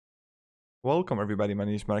Welcome everybody, my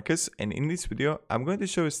name is Marcus, and in this video I'm going to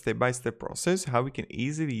show a step-by-step process how we can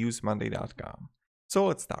easily use Monday.com. So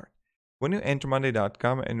let's start. When you enter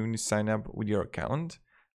Monday.com and when you sign up with your account,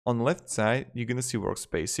 on the left side you're going to see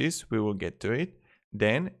Workspaces. We will get to it.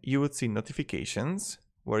 Then you would see notifications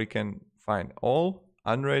where you can find all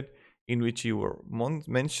unread in which you were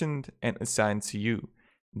mentioned and assigned to you.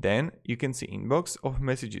 Then you can see inbox of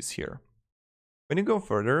messages here. When you go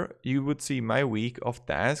further, you would see my week of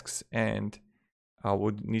tasks and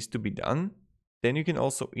what needs to be done. Then you can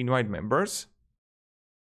also invite members,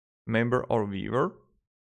 member or viewer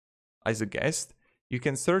as a guest. You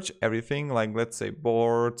can search everything like, let's say,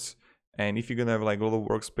 boards. And if you're gonna have like a lot of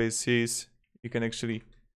workspaces, you can actually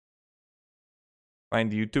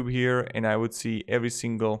find YouTube here, and I would see every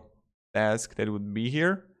single task that would be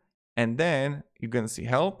here. And then you're gonna see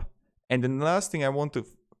help. And then the last thing I want to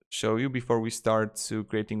show you before we start to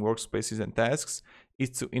creating workspaces and tasks is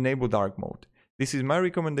to enable dark mode. This is my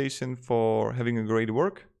recommendation for having a great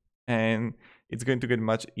work, and it's going to get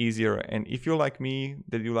much easier. And if you're like me,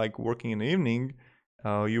 that you like working in the evening,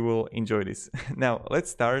 you will enjoy this. Now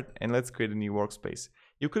let's start and let's create a new workspace.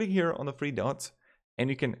 You click here on the three dots and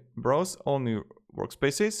you can browse all new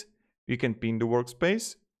workspaces. You can pin the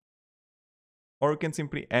workspace, or you can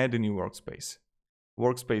simply add a new workspace.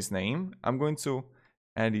 Workspace name, I'm going to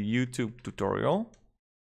add a YouTube tutorial.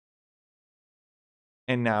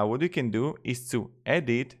 And now what you can do is to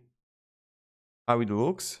edit how it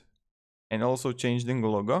looks and also change the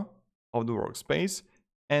logo of the workspace.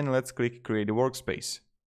 And let's click create a workspace.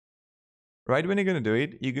 Right when you're going to do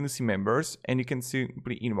it, you're going to see members and you can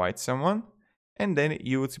simply invite someone, and then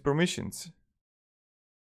you would see permissions.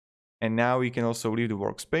 And now you can also leave the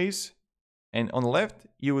workspace, and on the left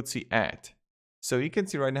you would see add. So you can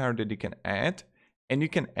see right now that you can add, and you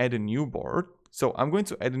can add a new board. So I'm going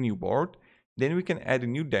to add a new board. Then we can add a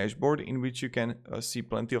new dashboard in which you can see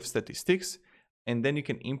plenty of statistics. And then you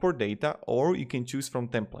can import data, or you can choose from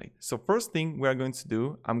template. So first thing we are going to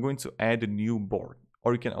do, I'm going to add a new board,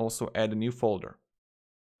 or you can also add a new folder.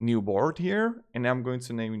 New board here, and I'm going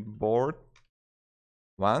to name it board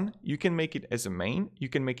 1. You can make it as a main, you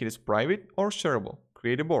can make it as private or shareable.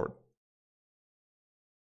 Create a board.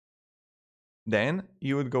 Then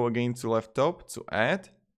you would go again to left top to add,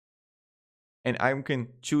 and I can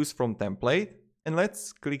choose from template, and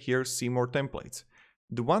let's click here see more templates.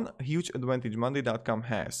 The one huge advantage Monday.com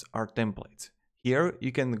has are templates. Here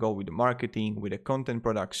you can go with marketing, with a content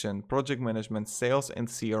production, project management, sales, and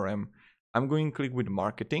CRM. I'm going to click with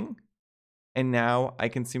marketing, and now I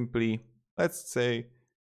can simply, let's say,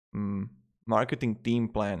 marketing team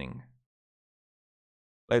planning.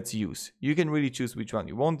 Let's use. You can really choose which one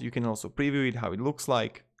you want. You can also preview it, how it looks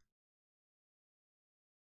like.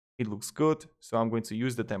 It looks good, so I'm going to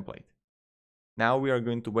use the template. Now we are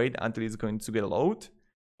going to wait until it's going to get a load.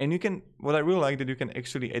 And you can, what I really like that you can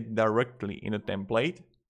actually add directly in a template.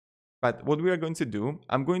 But what we are going to do,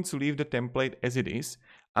 I'm going to leave the template as it is.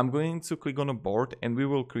 I'm going to click on a board and we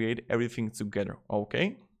will create everything together,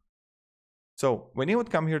 okay? So when you would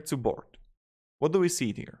come here to board, what do we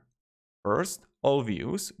see here? First, all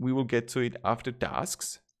views, we will get to it after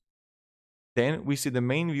tasks. Then we see the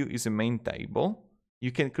main view is a main table.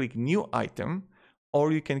 You can click new item,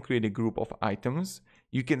 or you can create a group of items.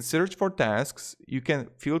 You can search for tasks. You can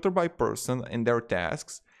filter by person and their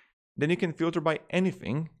tasks. Then you can filter by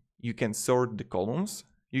anything. You can sort the columns.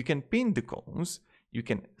 You can pin the columns. You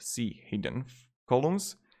can see hidden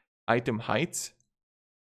columns, item heights.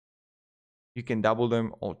 You can double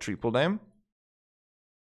them or triple them,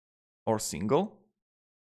 or single.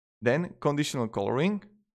 Then conditional coloring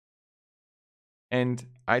and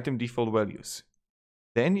item default values.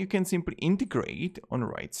 Then you can simply integrate on the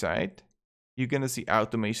right side. You're gonna see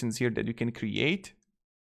automations here that you can create.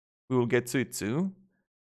 We will get to it too.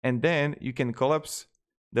 And then you can collapse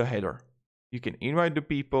the header. You can invite the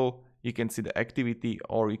people, you can see the activity,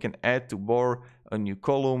 or you can add to board a new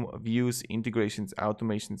column, views, integrations,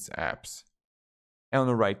 automations, apps. And on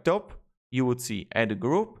the right top, you would see add a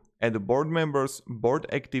group, add the board members, board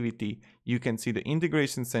activity. You can see the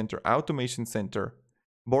integration center, automation center,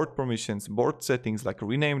 board permissions, board settings like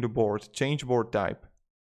rename the board, change board type.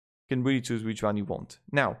 You can really choose which one you want.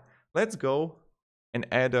 Now, let's go and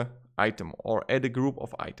add an item or add a group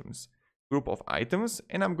of items. Group of items,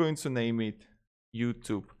 and I'm going to name it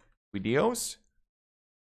YouTube videos.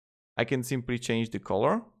 I can simply change the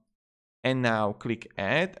color. And now click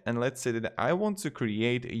add, and let's say that I want to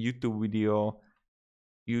create a YouTube video,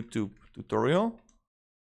 YouTube tutorial,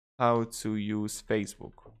 how to use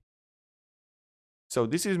Facebook. So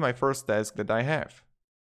this is my first task that I have.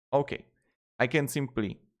 Okay, I can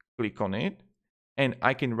simply click on it. and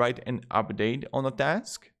I can write an update on a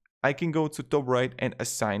task. I can go to top right and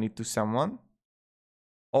assign it to someone.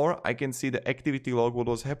 Or I can see the activity log, what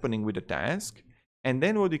was happening with the task. And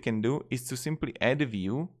then what you can do is to simply add a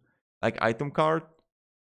view, like item card,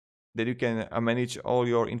 that you can manage all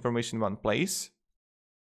your information in one place.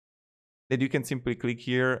 That you can simply click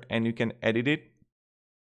here and you can edit it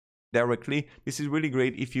directly. This is really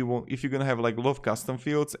great if you're gonna have like a lot of custom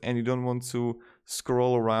fields and you don't want to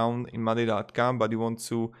scroll around in monday.com, but you want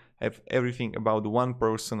to have everything about one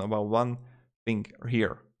person, about one thing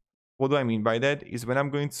here. What do I mean by that is when I'm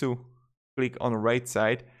going to click on the right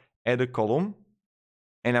side, add a column,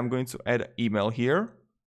 and I'm going to add email here,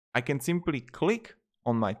 I can simply click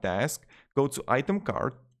on my task, go to item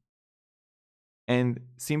card, and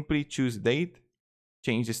simply choose date,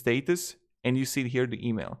 change the status, and you see here the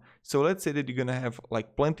email. So let's say that you're gonna have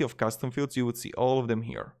like plenty of custom fields, you would see all of them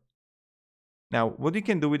here. Now, what you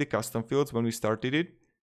can do with the custom fields when we started it,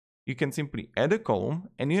 you can simply add a column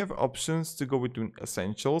and you have options to go between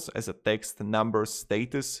essentials as a text, numbers,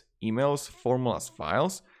 status, emails, formulas,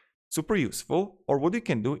 files. Super useful. Or what you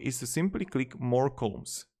can do is to simply click more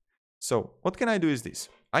columns. So what can I do is this.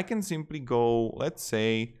 I can simply go, let's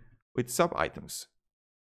say, with sub items.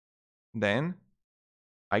 Then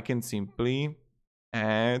I can simply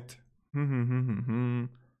add, you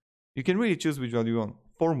can really choose which one you want,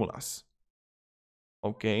 formulas.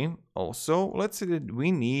 Okay, also, let's say that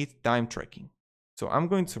we need time tracking. So I'm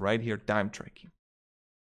going to write here time tracking.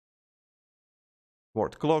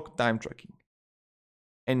 Word clock, time tracking.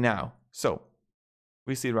 And now, so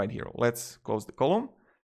we see right here, let's close the column.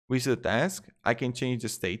 We see the task, I can change the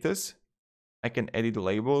status. I can edit the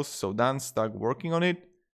labels, so done, stuck working on it.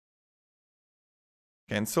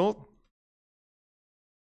 Cancelled.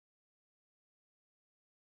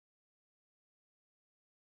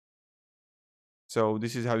 So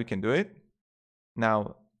this is how you can do it.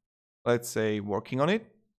 Now, let's say working on it.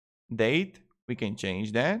 Date, we can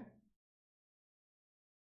change that.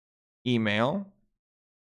 Email.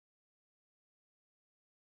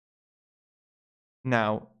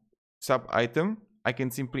 Now, sub item, I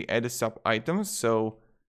can simply add a sub item. So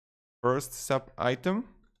first sub item.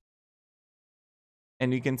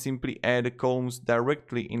 And you can simply add columns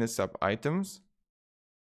directly in the sub items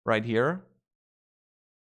right here.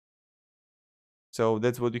 So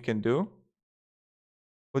that's what you can do.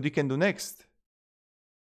 What you can do next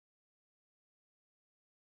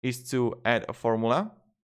is to add a formula.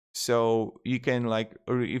 So you can like,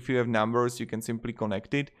 or if you have numbers, you can simply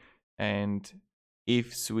connect it and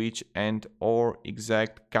if, switch, and or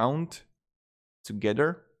exact count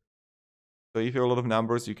together. So if you have a lot of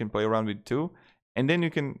numbers, you can play around with two. And then you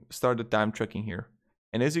can start the time tracking here.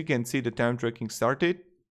 And as you can see, the time tracking started.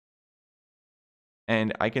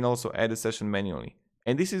 And I can also add a session manually.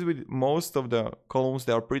 And this is with most of the columns,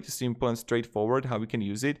 they are pretty simple and straightforward how we can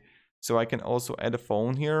use it. So I can also add a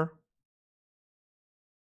phone here.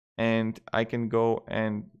 And I can go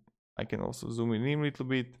and I can also zoom in a little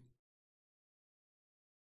bit.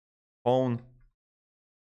 Phone.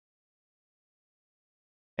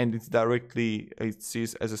 And it's directly, it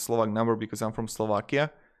sees as a Slovak number because I'm from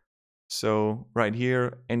Slovakia. So right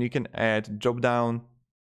here, and you can add drop down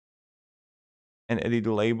and edit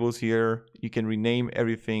the labels here. You can rename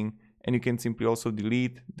everything and you can simply also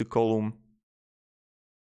delete the column.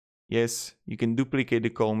 Yes, you can duplicate the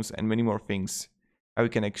columns and many more things. How you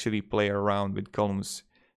can actually play around with columns.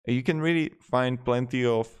 You can really find plenty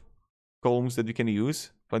of columns that you can use,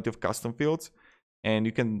 plenty of custom fields. And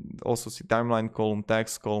you can also see timeline column,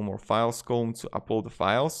 text column, or files column to upload the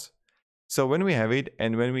files. So when we have it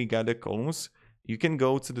and when we got the columns, you can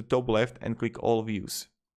go to the top left and click all views.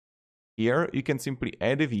 Here you can simply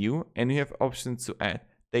add a view and you have options to add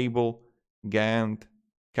table, Gantt,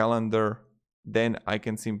 calendar. Then I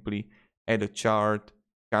can simply add a chart,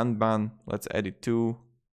 Kanban, let's add it too.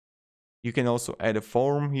 You can also add a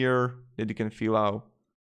form here that you can fill out.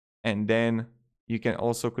 And then you can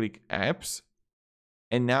also click apps.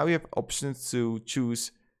 And now you have options to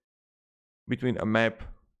choose between a map,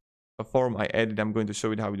 a form I added, I'm going to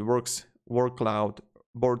show you how it works, work cloud,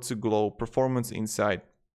 board to glow, performance insight,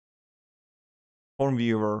 form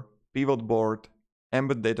viewer, pivot board,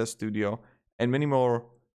 embed data studio, and many more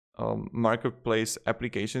marketplace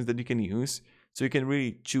applications that you can use. So you can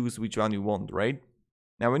really choose which one you want, right?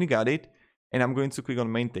 Now when you got it, and I'm going to click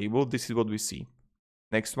on main table, this is what we see.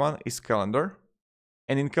 Next one is calendar.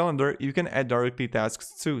 And in calendar, you can add directly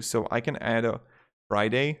tasks too. So I can add a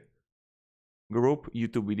Friday group,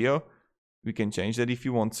 YouTube video. We can change that if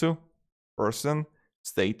you want to. Person,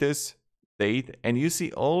 status, date, and you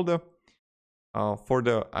see all the, for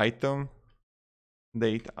the item,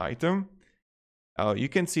 date item, you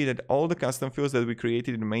can see that all the custom fields that we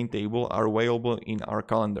created in the main table are available in our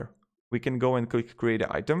calendar. We can go and click create an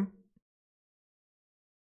item.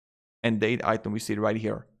 And date item, we see it right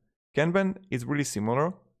here. Kanban is really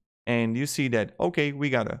similar. And you see that, okay, we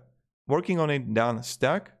got a working on it, done,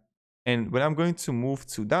 stuck. And when I'm going to move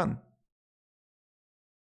to done,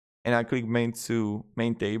 and I click main to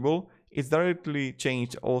main table, it's directly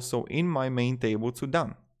changed also in my main table to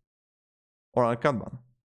done or on Kanban.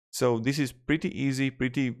 So this is pretty easy,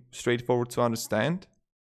 pretty straightforward to understand.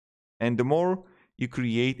 And the more you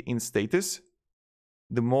create in status,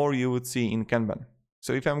 the more you would see in Kanban.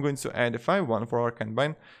 So if I'm going to add a 5.1 for our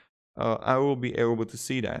Kanban, I will be able to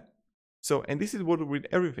see that. So, and this is what with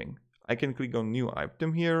everything. I can click on new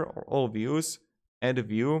item here or all views, add a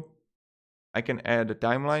view. I can add a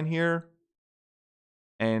timeline here.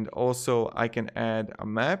 And also I can add a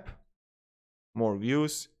map, more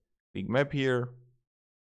views, big map here.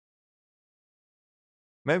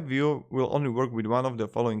 Map view will only work with one of the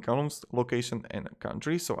following columns, location and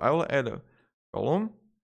country. So I will add a column,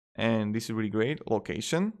 and this is really great,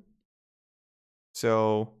 location.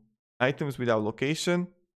 So items without location,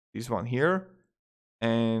 this one here.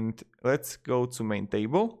 And let's go to main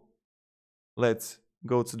table. Let's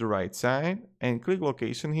go to the right side and click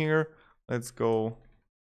location here. Let's go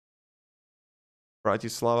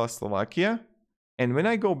Bratislava, Slovakia. And when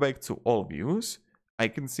I go back to all views, I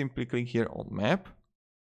can simply click here on map.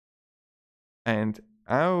 And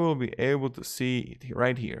I will be able to see it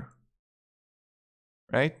right here.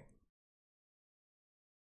 Right?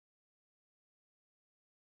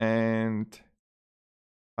 And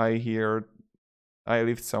I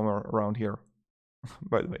lived somewhere around here.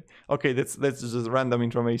 By the way. Okay, that's just random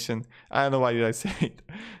information. I don't know why did I say it.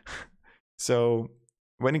 So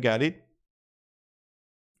when you got it,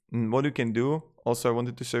 what you can do, also I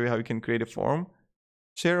wanted to show you how you can create a form.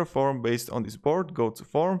 Share a form based on this board, go to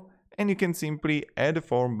form, and you can simply add a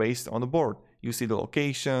form based on the board. You see the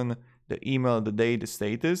location, the email, the date, the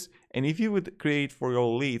status. And if you would create for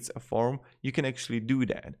your leads a form, you can actually do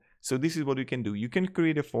that. So this is what you can do. You can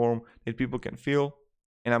create a form that people can fill,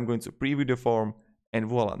 and I'm going to preview the form, and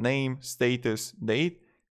voila, name, status, date,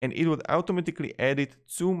 and it would automatically add it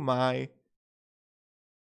to my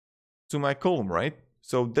column, right?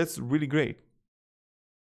 So that's really great.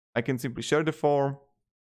 I can simply share the form.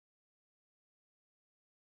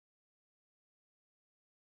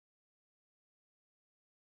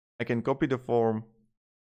 I can copy the form.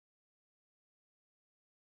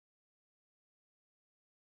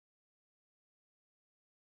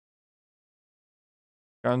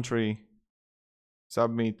 Country,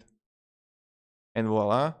 submit, and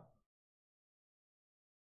voila.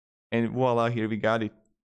 And voila, here we got it.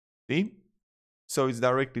 See? So it's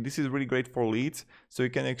directly, this is really great for leads. So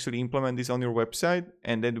you can actually implement this on your website,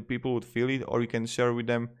 and then the people would fill it, or you can share with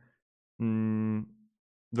them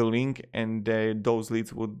the link, and those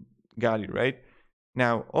leads would got it, right?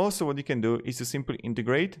 Now, also what you can do is to simply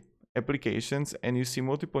integrate applications, and you see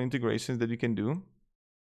multiple integrations that you can do.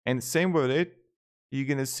 And same with it, you're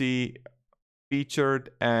gonna see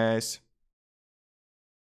featured as,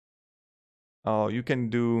 you can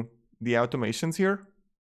do the automations here.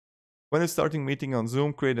 When starting meeting on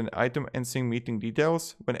Zoom, create an item and sync meeting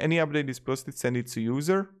details. When any update is posted, send it to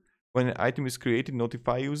user. When an item is created,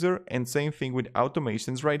 notify user. And same thing with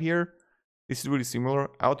automations right here. This is really similar.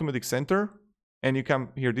 Automatic center. And you come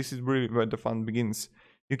here. This is really where the fun begins.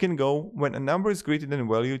 You can go, when a number is greater than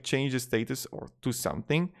value, change the status or to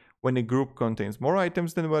something. When a group contains more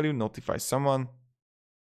items than value, notify someone.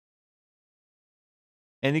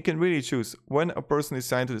 And you can really choose when a person is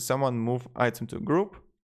assigned to someone, move item to a group.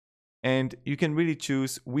 And you can really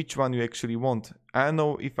choose which one you actually want. I don't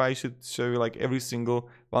know if I should show you like every single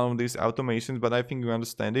one of these automations, but I think you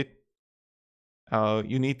understand it.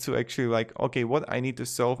 You need to actually like, okay, what I need to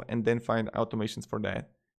solve, and then find automations for that.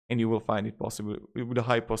 And you will find it possible with a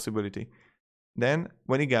high possibility. Then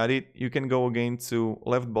when you got it, you can go again to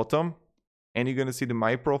left bottom, and you're gonna see the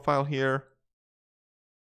My Profile here.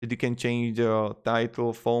 That you can change the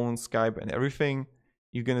title, phone, Skype, and everything.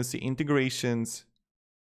 You're gonna see integrations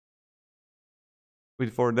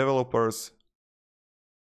for developers,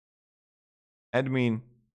 admin,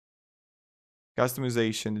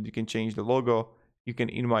 customization, that you can change the logo. You can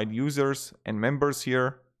invite users and members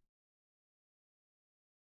here.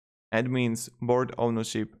 Admins, board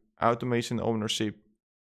ownership, automation ownership,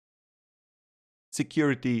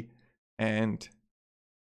 security, and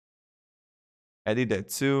edit that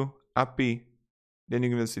too. API. Then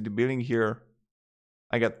you're gonna see the billing here.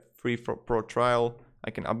 I got free for pro trial. I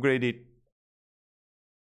can upgrade it.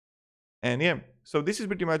 And yeah, so this is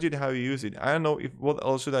pretty much it how you use it. I don't know if what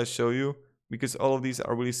else should I show you, because all of these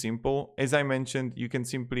are really simple. As I mentioned, you can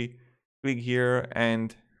simply click here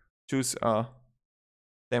and choose a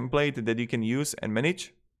template that you can use and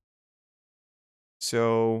manage.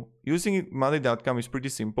 So using Monday.com is pretty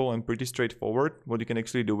simple and pretty straightforward what you can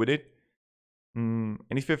actually do with it. And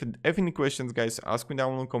if you have any questions, guys, ask me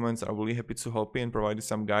down in the comments. I'm really happy to help you and provide you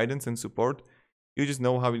some guidance and support. You just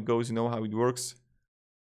know how it goes, you know how it works.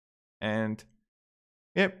 And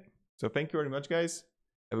yeah, so thank you very much, guys.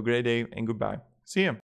 Have a great day and goodbye. See ya.